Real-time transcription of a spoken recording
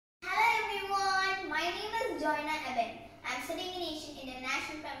Joiner Eben. I am studying in Asian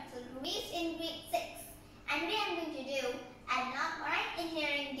International Primary School, raised in grade 6. And today I am going to do ADNOC Marine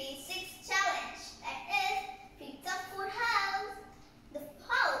Engineering Day 6 challenge. That is, pizza food house. The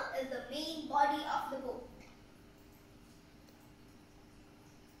hull is the main body of the boat.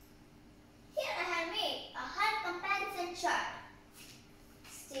 Here I have made a hull comparison chart.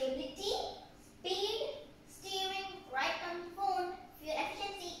 Stability, speed, steering, right on phone, fuel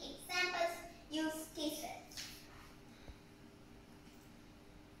efficiency, examples, use cases.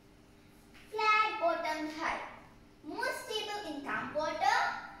 Flat bottomed hull. More stable in calm water,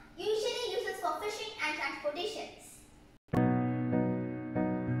 usually uses for fishing and transportations.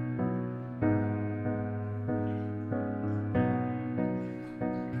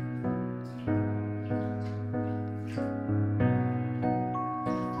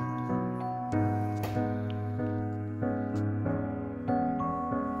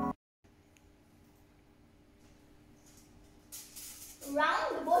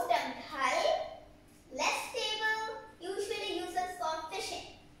 Round bottomed hull, less stable, usually uses for fishing.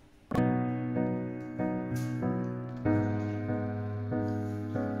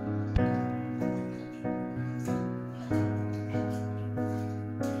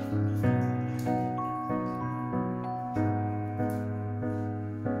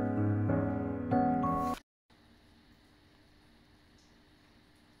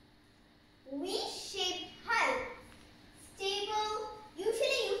 We